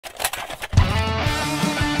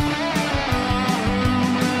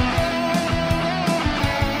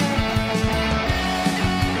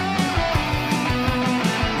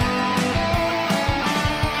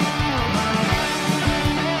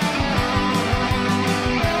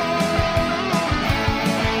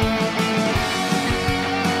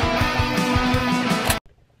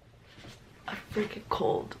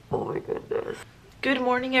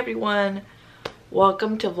morning, everyone.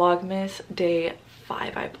 Welcome to Vlogmas day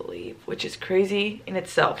 5, I believe, which is crazy in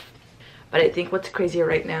itself. But I think what's crazier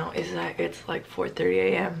right now is that it's like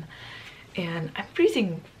 4:30 a.m. and I'm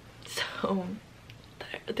freezing. So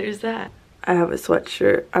there's that. I have a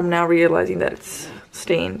sweatshirt. I'm now realizing that it's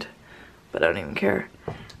stained, but I don't even care.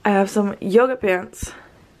 I have some yoga pants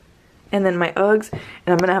and then my Uggs, and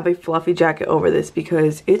I'm gonna have a fluffy jacket over this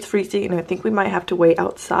because it's freezing and I think we might have to wait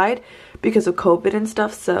outside because of COVID and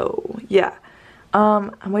stuff. So yeah,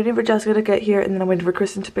 I'm waiting for Jessica to get here, and then I'm waiting for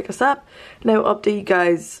Kristen to pick us up, and I will update you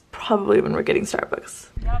guys probably when we're getting Starbucks.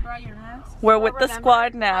 Y'all brought your masks? We're with the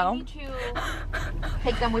squad now. I need to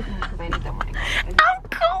take them with me because I need them when I go. I'm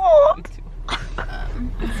cool.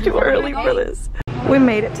 It's too early for this. We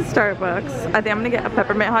made it to Starbucks. I think I'm gonna get a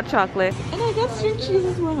peppermint hot chocolate. And I got string cheese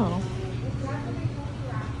as well.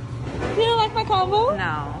 You don't like my combo?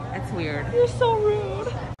 No, it's weird. You're so rude.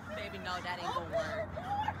 Baby, no, that ain't gonna work.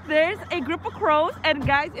 There's a group of crows, and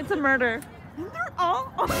guys, it's a murder. And they're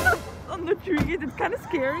all on the trees. It's kind of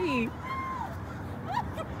scary.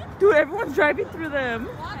 Dude, everyone's driving through them.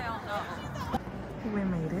 Hell no. We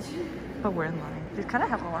made it, but we're in line. We kind of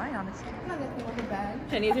have a line, honestly.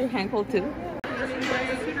 Jenny's your hand cold too?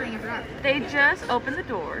 They just opened the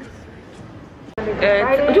doors.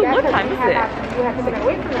 It's, dude, what time is it?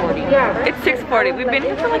 It's 6:40. We've been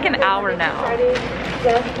here for like an hour now.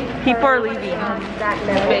 People are leaving.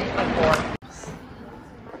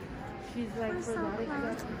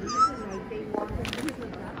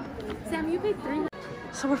 Sam, you paid $3.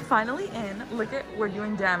 So we're finally in. Look at, we're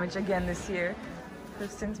doing damage again this year.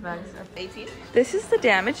 Kristen's bags are 18. This is the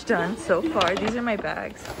damage done so far. These are my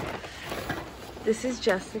bags. This is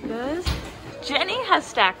Jessica's. Jenny has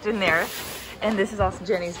stacked in there. And this is also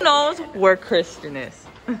Jenny's. Who knows where Kristen is?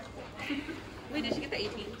 Wait, did she get the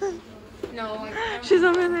 18? No. She's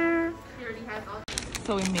over there. She already has all.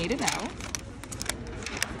 So we made it out.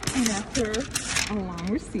 And after a long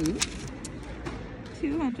receipt,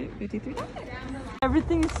 $253.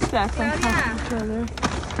 Everything is stacked on top of each other.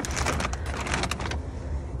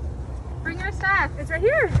 Bring your staff. It's right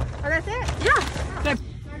here. Oh, that's it? Yeah.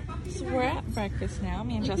 So we're at breakfast now.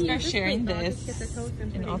 Me and Jessica are sharing this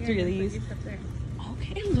and all three of these.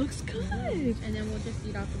 Okay, it looks good. And then we'll just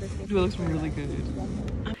eat off of this. It looks really good.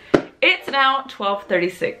 It's now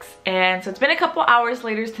 12:36, and so it's been a couple hours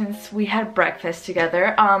later since we had breakfast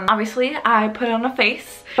together. Obviously I put on a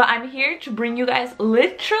face, but I'm here to bring you guys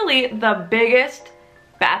literally the biggest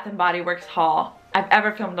Bath and Body Works haul I've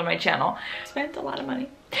ever filmed on my channel. I spent a lot of money,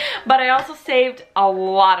 but I also saved a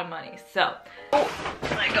lot of money. So, oh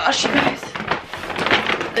my gosh, you guys,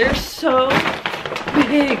 they're so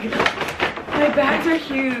big. My bags are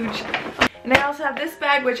huge. And I also have this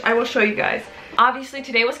bag, which I will show you guys. Obviously,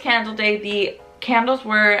 today was candle day. The candles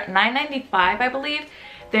were $9.95, I believe.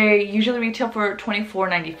 They usually retail for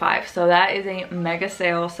 $24.95. So that is a mega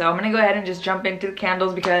sale. So I'm gonna go ahead and just jump into the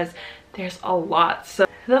candles because there's a lot. So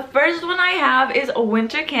the first one I have is a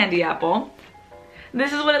winter candy apple.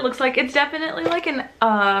 This is what it looks like. It's definitely like an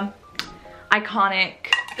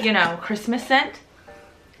iconic, you know, Christmas scent.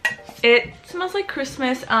 It smells like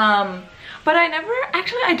Christmas. But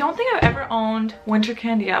I don't think I've ever owned winter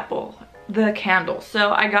candy apple, the candle.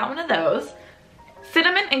 So I got one of those.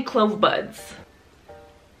 Cinnamon and clove buds.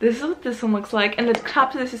 This is what this one looks like. And the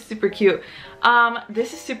top of this is super cute.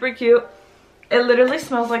 This is super cute. It literally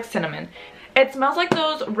smells like cinnamon. It smells like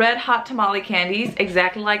those red hot tamale candies,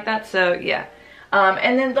 exactly like that. So yeah.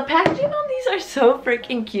 And then the packaging on these are so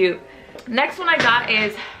freaking cute. Next one I got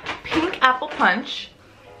is pink apple punch.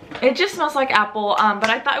 It just smells like apple, but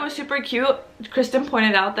I thought it was super cute. Kristen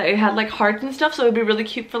pointed out that it had like hearts and stuff, so it'd be really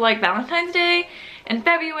cute for like Valentine's Day in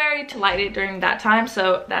February to light it during that time.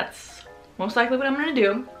 So that's most likely what I'm gonna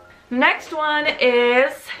do. Next one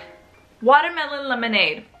is watermelon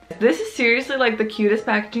lemonade. This is seriously like the cutest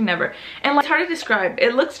packaging ever. And like, it's hard to describe.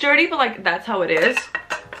 It looks dirty, but like that's how it is.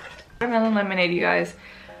 Watermelon lemonade, you guys.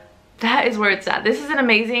 That is where it's at. This is an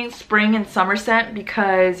amazing spring and summer scent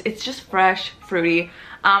because it's just fresh, fruity.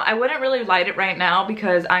 I wouldn't really light it right now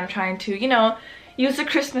because I'm trying to, you know, use the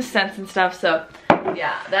Christmas scents and stuff. So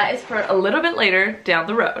yeah, that is for a little bit later down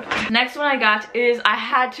the road. Next one I got is, I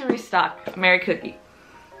had to restock Mary Cookie.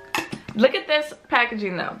 Look at this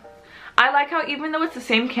packaging though. I like how even though it's the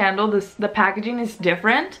same candle, the packaging is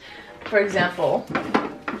different. For example,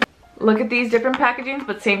 look at these different packagings,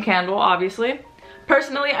 but same candle, obviously.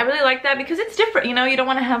 Personally, I really like that because it's different, you know, you don't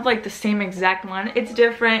want to have like the same exact one. It's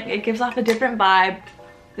different, it gives off a different vibe.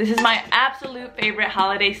 This is my absolute favorite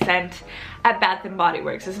holiday scent at Bath and Body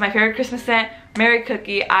Works. This is my favorite Christmas scent, Mary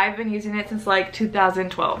Cookie. I've been using it since like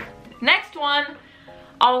 2012. Next one,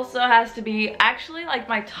 also has to be actually like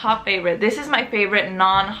my top favorite. This is my favorite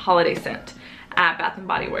non-holiday scent at Bath &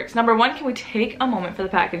 Body Works. Number one, can we take a moment for the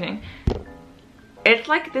packaging? It's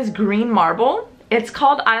like this green marble. It's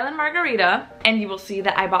called Island Margarita, and you will see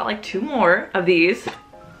that I bought like 2 more of these.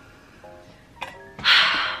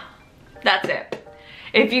 That's it.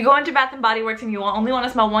 If you go into Bath & Body Works and you only want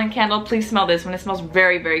to smell 1 candle, please smell this one. It smells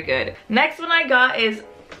very, very good. Next one I got is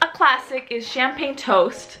a classic, is Champagne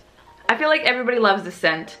Toast. I feel like everybody loves this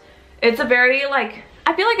scent. It's a very like,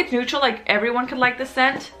 I feel like it's neutral, like everyone could like this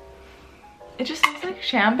scent. It just smells like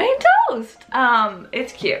champagne toast.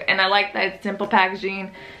 It's cute, and I like that it's simple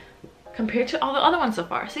packaging compared to all the other ones so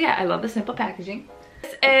far. So yeah, I love the simple packaging.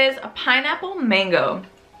 This is a pineapple mango.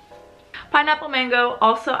 Pineapple mango.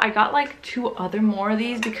 Also, I got like 2 other more of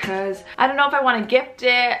these because I don't know if I want to gift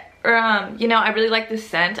it or you know, I really like this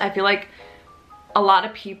scent. I feel like a lot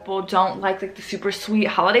of people don't like the super sweet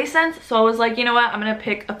holiday scents, so I was like, you know what, I'm gonna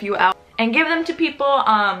pick a few out and give them to people.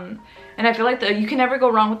 And I feel like you can never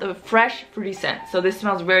go wrong with a fresh fruity scent. So this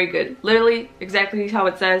smells very good. Literally exactly how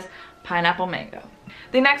it says, pineapple mango.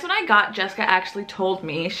 The next one I got, Jessica actually told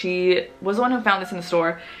me. She was the one who found this in the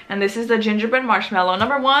store. And this is the gingerbread marshmallow.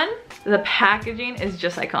 Number one, the packaging is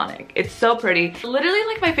just iconic. It's so pretty. Literally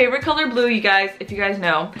like my favorite color blue, you guys, if you guys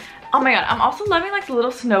know. Oh my god, I'm also loving like the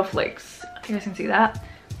little snowflakes. You guys can see that.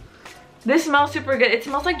 This smells super good. It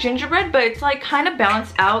smells like gingerbread, but it's like kind of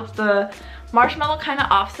balanced out. The marshmallow kind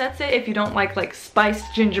of offsets it if you don't like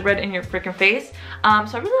spiced gingerbread in your freaking face.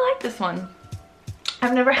 So I really like this one.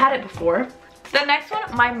 I've never had it before. The next one,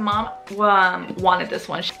 my mom wanted this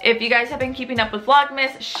one. If you guys have been keeping up with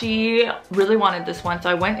Vlogmas, she really wanted this one, so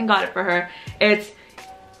I went and got it for her. It's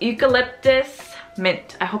eucalyptus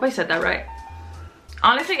mint. I hope I said that right.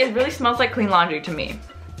 Honestly, it really smells like clean laundry to me.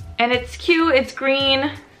 And it's cute, it's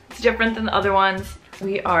green, it's different than the other ones.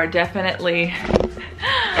 We are definitely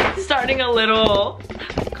starting a little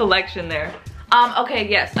collection there. Okay,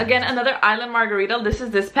 yes, again, another Island Margarita. This is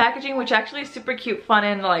this packaging, which actually is super cute, fun,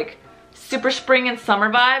 and like super spring and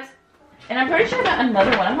summer vibes. And I'm pretty sure I got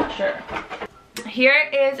another one, I'm not sure. Here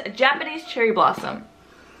is Japanese Cherry Blossom.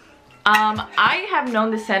 I have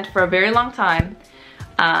known this scent for a very long time.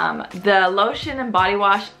 The lotion and body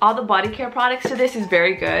wash, all the body care products to this is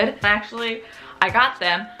very good. Actually, I got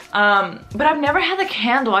them, but I've never had the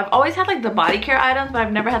candle. I've always had like the body care items, but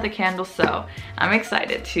I've never had the candle, so I'm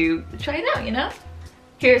excited to try it out, you know?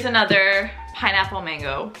 Here's another pineapple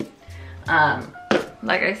mango,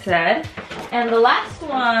 like I said. And the last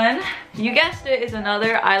one, you guessed it, is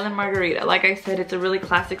another Island Margarita. Like I said, it's a really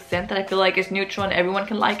classic scent that I feel like is neutral and everyone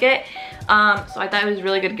can like it. So I thought it was a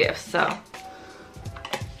really good gift, so.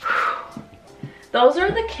 Those are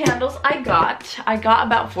the candles I got. I got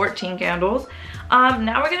about 14 candles.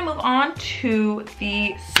 Now we're gonna move on to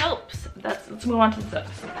the soaps. Let's move on to the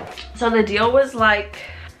soaps. So the deal was like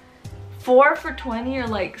 4 for 20 or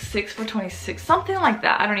like 6 for 26, something like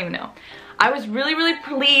that. I don't even know. I was really, really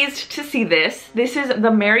pleased to see this. This is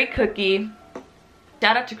the Mary Cookie.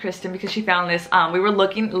 Shout out to Kristen because she found this. We were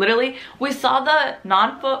looking, literally, we saw the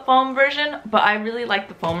non-foam version, but I really like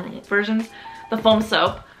the foam versions, the foam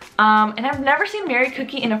soap. And I've never seen Mary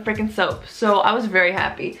Cookie in a freaking soap, so I was very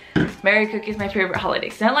happy. Mary Cookie is my favorite holiday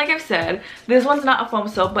scent, like I've said. This one's not a foam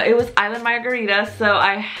soap, but it was Island Margarita, so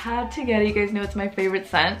I had to get it. You guys know it's my favorite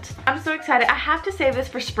scent. I'm so excited. I have to save this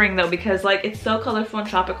for spring though, because like it's so colorful and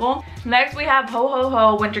tropical. Next we have Ho Ho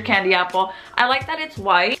Ho Winter Candy Apple. I like that it's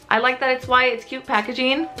white. I like that it's white. It's cute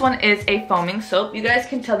packaging. This one is a foaming soap. You guys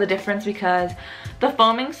can tell the difference because the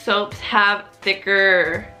foaming soaps have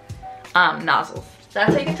thicker nozzles.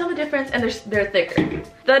 That's how you can tell the difference, and they're thicker.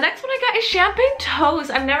 The next one I got is Champagne Toast.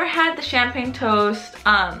 I've never had the Champagne Toast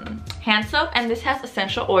hand soap, and this has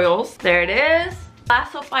essential oils. There it is.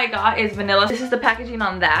 Last soap I got is vanilla. This is the packaging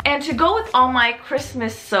on that. And to go with all my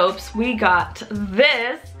Christmas soaps, we got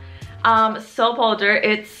this soap holder.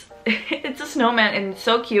 It's a snowman and it's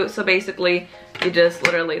so cute. So basically, you just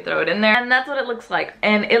literally throw it in there, and that's what it looks like.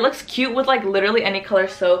 And it looks cute with like literally any color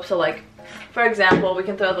soap. So like, for example, we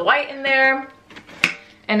can throw the white in there,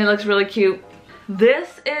 and it looks really cute.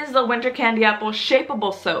 This is the Winter Candy Apple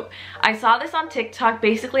Shapeable Soap. I saw this on TikTok.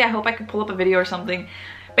 Basically, I hope I could pull up a video or something.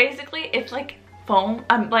 Basically, it's like foam,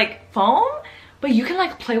 but you can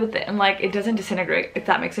like play with it and like it doesn't disintegrate, if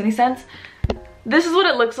that makes any sense. This is what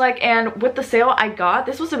it looks like, and with the sale I got,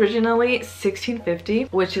 this was originally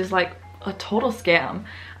 $16.50, which is like a total scam.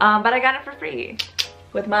 But I got it for free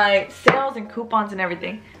with my sales and coupons and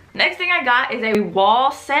everything. Next thing I got is a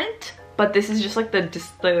wall scent. But this is just like the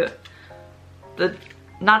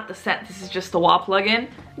not the scent, this is just the wall plug-in.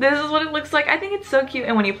 This is what it looks like. I think it's so cute,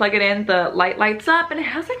 and when you plug it in, the light lights up, and it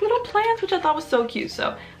has like little plants, which I thought was so cute.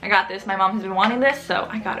 So I got this. My mom has been wanting this, so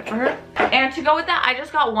I got it for her. And to go with that, I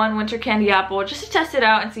just got one winter candy apple just to test it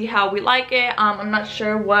out and see how we like it. I'm not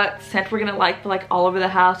sure what scent we're gonna like for like all over the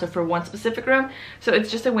house or for one specific room. So it's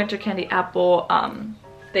just a winter candy apple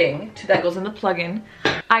thing that goes in the plug-in.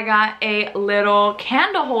 I got a little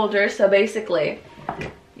candle holder, so basically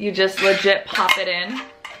you just legit pop it in.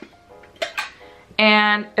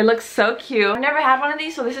 And it looks so cute. I've never had one of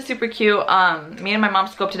these, so this is super cute. Me and my mom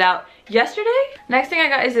scoped it out yesterday. Next thing I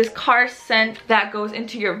got is this car scent that goes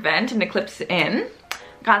into your vent and it clips in.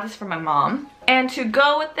 Got this for my mom. And to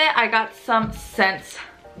go with it, I got some scents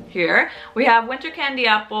here. We have winter candy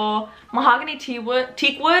apple, mahogany teak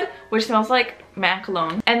wood, which smells like man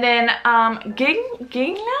cologne. And then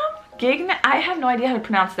Gigna, I have no idea how to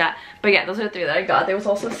pronounce that. But yeah, those are the three that I got. There was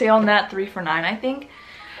also a sale on that, 3 for $9, I think.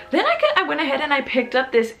 Then I went ahead and I picked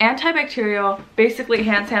up this antibacterial, basically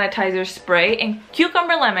hand sanitizer spray in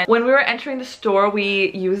cucumber lemon. When we were entering the store,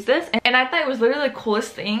 we used this, and I thought it was literally the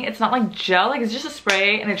coolest thing. It's not like gel, like it's just a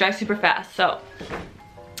spray, and it dries super fast. So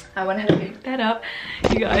I went ahead and picked that up.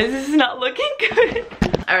 You guys, this is not looking good.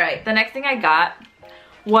 All right, the next thing I got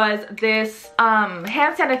was this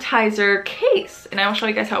hand sanitizer case, and I will show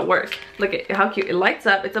you guys how it works. Look at how cute it lights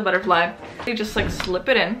up. It's a butterfly. You just like slip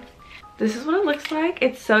it in. This is what it looks like.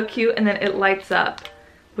 It's so cute, and then it lights up,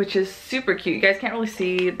 which is super cute. You guys can't really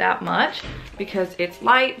see that much because it's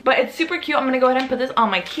light, but it's super cute. I'm gonna go ahead and put this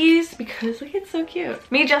on my keys because look, it's so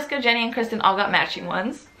cute. Me, Jessica, Jenny, and Kristen all got matching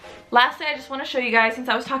ones. Lastly, I just want to show you guys, since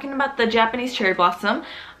I was talking about the Japanese cherry blossom,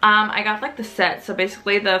 I got like the set. So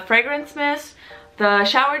basically the fragrance mist, the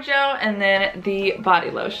shower gel, and then the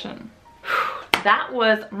body lotion. That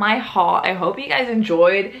was my haul. I hope you guys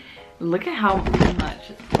enjoyed. Look at how much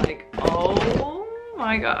it's like, oh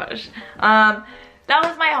my gosh. That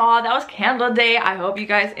was my haul. That was candle day. I hope you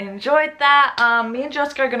guys enjoyed that. Me and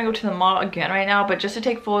Jessica are gonna go to the mall again right now, but just to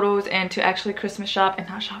take photos and to actually Christmas shop and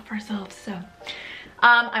not shop for ourselves. So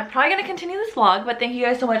I'm probably gonna continue this vlog, but thank you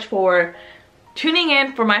guys so much for tuning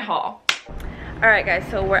in for my haul. All right guys,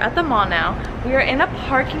 so we're at the mall now. We are in a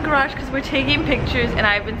parking garage because we're taking pictures, and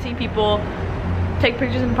I've been seeing people take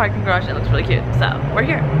pictures in the parking garage. It looks really cute, so we're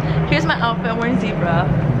here. Here's my outfit. I'm wearing zebra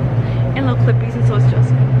and little clippies, and so is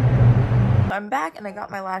Jessica. I'm back, and I got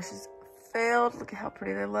my lashes filled. Look at how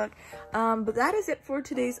pretty they look. But that is it for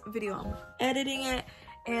today's video. I'm editing it,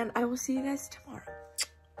 and I will see you guys tomorrow.